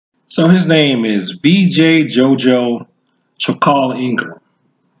So his name is Vijay Jojo Chokal Ingram.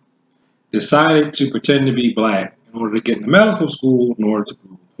 Decided to pretend to be black in order to get into medical school in order to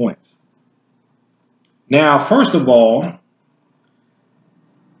prove a point. Now, first of all,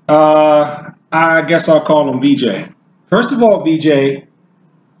 I guess I'll call him VJ. First of all, VJ,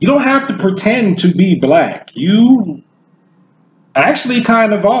 you don't have to pretend to be black. You actually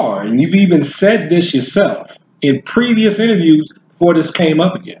kind of are, and you've even said this yourself in previous interviews before this came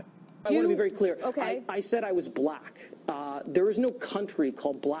up again. I want to be very clear. Okay. I said I was black. There is no country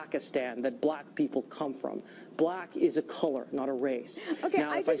called Blackistan that black people come from. Black is a color, not a race. Okay,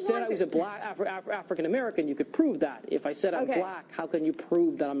 now, if I said I was a black African American, you could prove that. If I said I'm black, how can you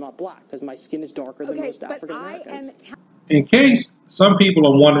prove that I'm not black? Because my skin is darker than most African Americans. In case some people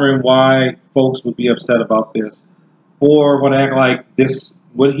are wondering why folks would be upset about this, or would act like this,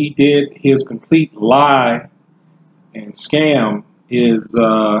 what he did, his complete lie and scam is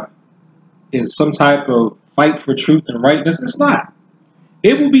some type of fight for truth and rightness. It's not.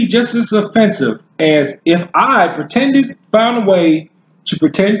 It will be just as offensive as if I found a way to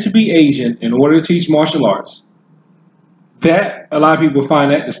pretend to be Asian in order to teach martial arts. That, a lot of people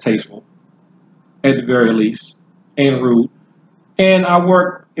find that distasteful, at the very least, and rude. And I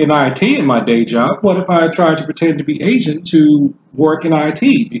work in IT in my day job. What if I tried to pretend to be Asian to work in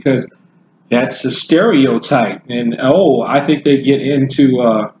IT? Because that's a stereotype. And, oh, I think they get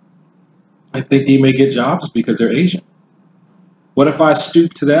into... I think they may get jobs because they're Asian. What if I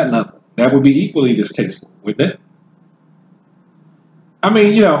stoop to that level? That would be equally distasteful, wouldn't it? I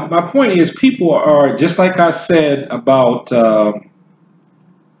mean, you know, my point is people are, just like I said about the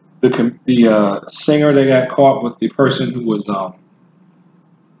singer that got caught with the person who was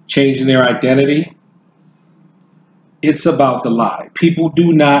changing their identity. It's about the lie. People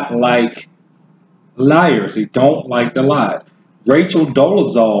do not like liars. They don't like the lies. Rachel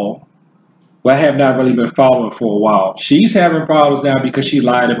Dolezal, who I have not really been following for a while, she's having problems now because she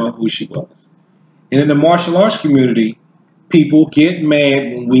lied about who she was. And in the martial arts community, people get mad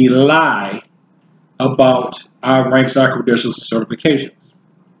when we lie about our ranks, our credentials, and certifications.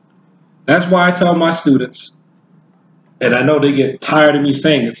 That's why I tell my students, and I know they get tired of me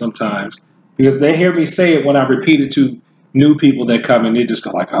saying it sometimes, because they hear me say it when I repeat it to new people that come and they just go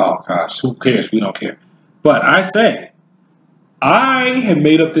like, oh gosh, who cares? We don't care. But I say, I have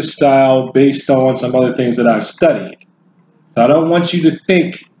made up this style based on some other things that I've studied. So I don't want you to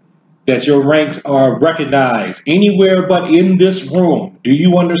think that your ranks are recognized anywhere but in this room. Do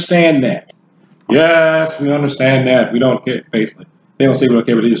you understand that? Yes, we understand that. We don't care, basically. They don't say we don't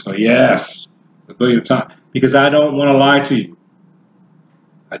care, but they just go, yes. A billion times. Because I don't want to lie to you.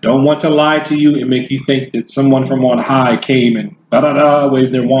 I don't want to lie to you and make you think that someone from on high came and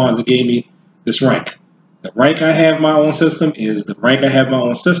waved their wands and gave me this rank. The rank I have in my own system is the rank I have in my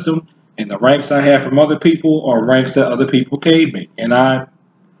own system, and the ranks I have from other people are ranks that other people gave me. And I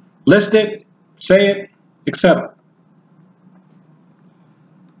list it, say it, etc.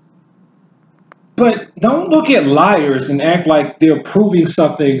 But don't look at liars and act like they're proving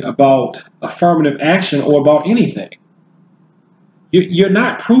something about affirmative action or about anything. You're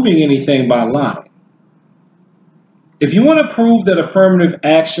not proving anything by lying. If you want to prove that affirmative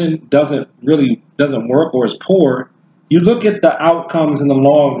action doesn't work or is poor, you look at the outcomes in the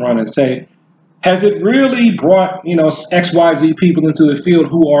long run and say, has it really brought, XYZ people into the field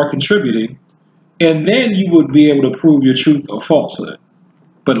who are contributing? And then you would be able to prove your truth or falsehood.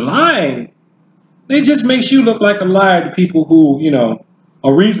 But lying, it just makes you look like a liar to people who,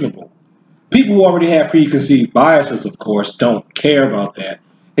 are reasonable. People who already have preconceived biases, of course, don't care about that.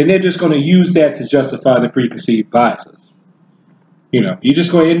 And they're just going to use that to justify the preconceived biases. You're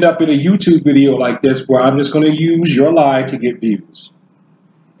just going to end up in a YouTube video like this where I'm just going to use your lie to get views.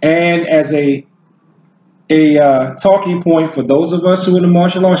 And as a talking point for those of us who are in the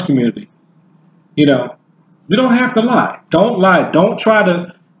martial arts community, we don't have to lie. Don't lie. Don't try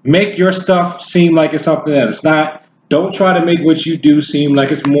to make your stuff seem like it's something that it's not. Don't try to make what you do seem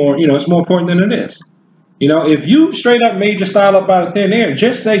like it's more, it's more important than it is. If you straight up made your style up out of thin air,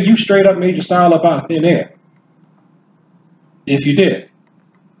 just say you straight up made your style up out of thin air. If you did.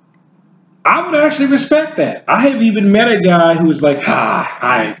 I would actually respect that. I have even met a guy who was like,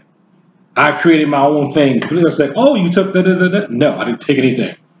 I created my own thing. People say, oh, you took da-da-da-da. No, I didn't take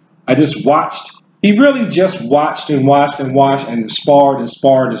anything. I just watched. He really just watched and watched and watched and sparred and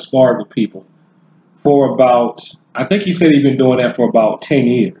sparred and sparred with people for about, I think he said he'd been doing that for about 10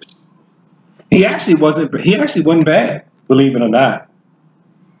 years. He actually wasn't bad, believe it or not.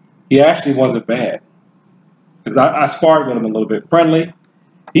 He actually wasn't bad. Because I sparred with him a little bit, friendly.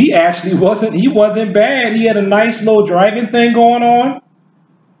 He actually wasn't bad. He had a nice little dragon thing going on.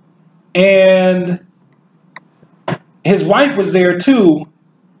 And his wife was there too.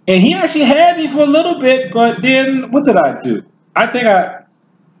 And he actually had me for a little bit, but then what did I do? I think I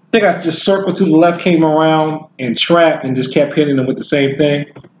just circled to the left, came around and trapped and just kept hitting him with the same thing.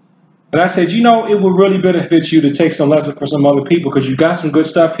 And I said, you know, it would really benefit you to take some lessons from some other people because you got some good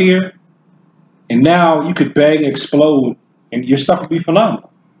stuff here. And now you could bang and explode and your stuff would be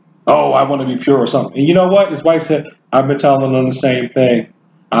phenomenal. Oh, I want to be pure or something. And you know what? His wife said, I've been telling him the same thing.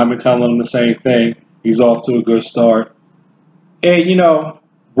 I've been telling him the same thing. He's off to a good start. And, you know,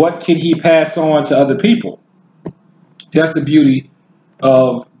 what can he pass on to other people? That's the beauty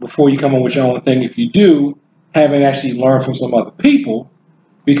of before you come up with your own thing. If you do, having actually learned from some other people,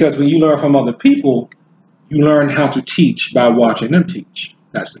 because when you learn from other people, you learn how to teach by watching them teach.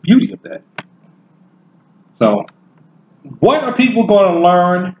 That's the beauty of that. So, what are people going to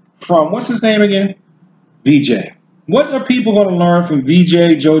learn from, what's his name again? Vijay. What are people going to learn from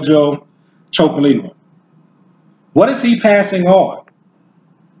Vijay Jojo Chokal Ingram? What is he passing on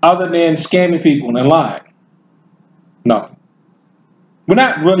other than scamming people and lying? Nothing. We're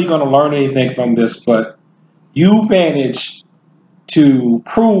not really going to learn anything from this, but you managed to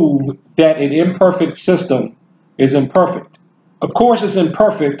prove that an imperfect system is imperfect. Of course, it's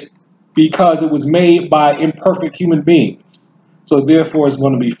imperfect because it was made by imperfect human beings. So therefore, it's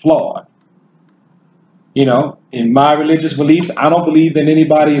going to be flawed. You know, in my religious beliefs, I don't believe that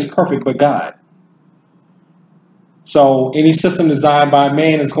anybody is perfect but God. So any system designed by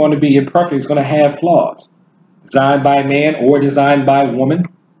man is going to be imperfect. It's going to have flaws. Designed by man or designed by woman,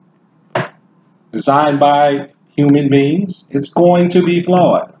 designed by human beings, it's going to be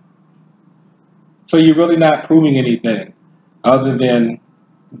flawed. So you're really not proving anything other than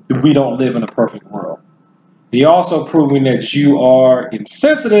we don't live in a perfect world. You're also proving that you are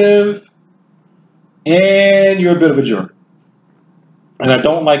insensitive and you're a bit of a jerk. And I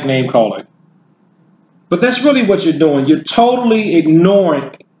don't like name calling. But that's really what you're doing. You're totally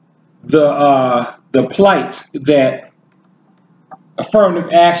ignoring the plight that affirmative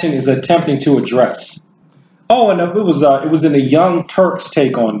action is attempting to address. Oh, and it was in the Young Turks'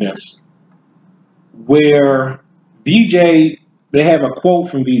 take on this, where Vijay, they have a quote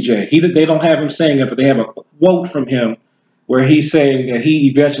from Vijay. They don't have him saying it, but they have a quote from him where he's saying that he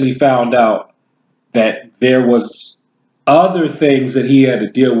eventually found out that there was other things that he had to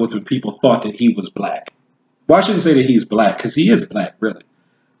deal with when people thought that he was black. Well, I shouldn't say that he's black, because he is black, really.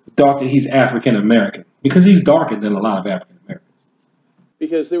 Thought that he's African American, because he's darker than a lot of African Americans.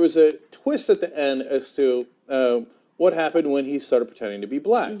 Because there was a twist at the end as to what happened when he started pretending to be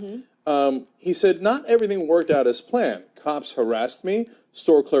black. He said, not everything worked out as planned. Cops harassed me.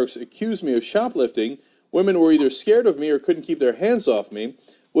 Store clerks accused me of shoplifting. Women were either scared of me or couldn't keep their hands off me.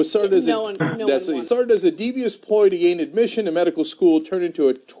 What started as started as a devious ploy to gain admission to medical school turned into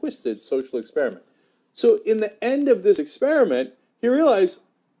a twisted social experiment. So in the end of this experiment, he realized,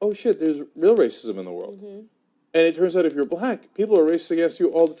 oh shit, there's real racism in the world. And it turns out if you're black, people are racist against you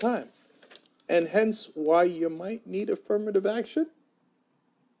all the time. And hence why you might need affirmative action.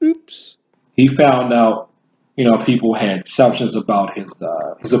 Oops. He found out, you know, people had assumptions about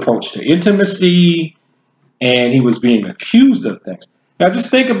his approach to intimacy, and he was being accused of things. Now,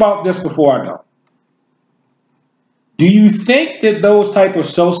 just think about this before I go. Do you think that those type of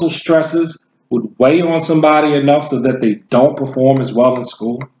social stresses would weigh on somebody enough so that they don't perform as well in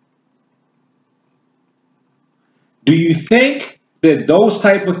school? Do you think that those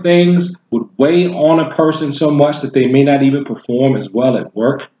type of things would weigh on a person so much that they may not even perform as well at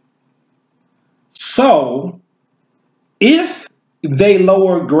work? So, if they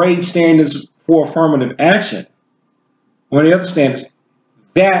lower grade standards for affirmative action, or any other standards,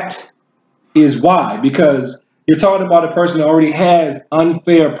 that is why. Because you're talking about a person that already has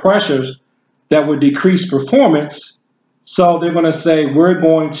unfair pressures that would decrease performance, so they're going to say, we're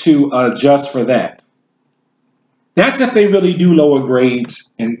going to adjust for that. That's if they really do lower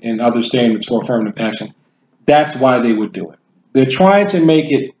grades and other standards for affirmative action. That's why they would do it. They're trying to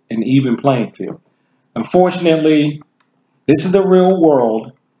make it an even playing field. Unfortunately, this is the real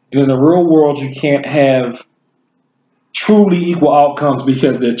world. And in the real world, you can't have truly equal outcomes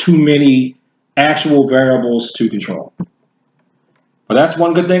because there are too many actual variables to control. But that's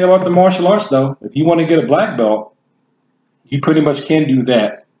one good thing about the martial arts, though. If you want to get a black belt, you pretty much can do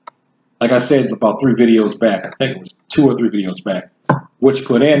that. Like I said about 3 videos back. I think it was 2 or 3 videos back. What you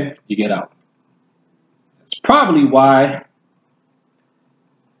put in, you get out. That's probably why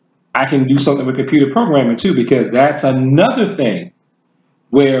I can do something with computer programming too, because that's another thing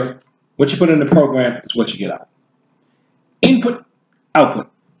where what you put in the program is what you get out. Input, output.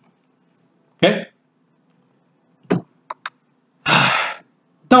 Okay?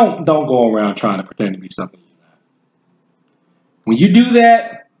 Don't go around trying to pretend to be something you're not. When you do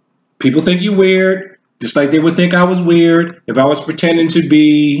that, people think you're weird, just like they would think I was weird if I was pretending to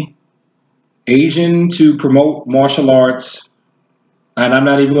be Asian to promote martial arts. And I'm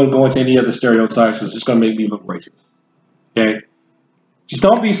not even going to go into any other stereotypes because it's going to make me look racist. Okay? Just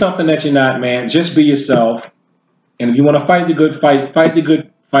don't be something that you're not, man. Just be yourself. And if you want to fight the good fight, fight the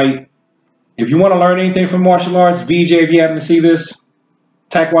good fight. If you want to learn anything from martial arts, VJ, if you happen to see this,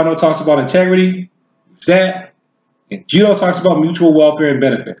 Taekwondo talks about integrity. Use that. And Judo talks about mutual welfare and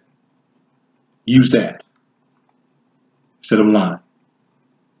benefit. Use that. Instead of lying.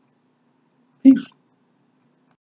 Peace.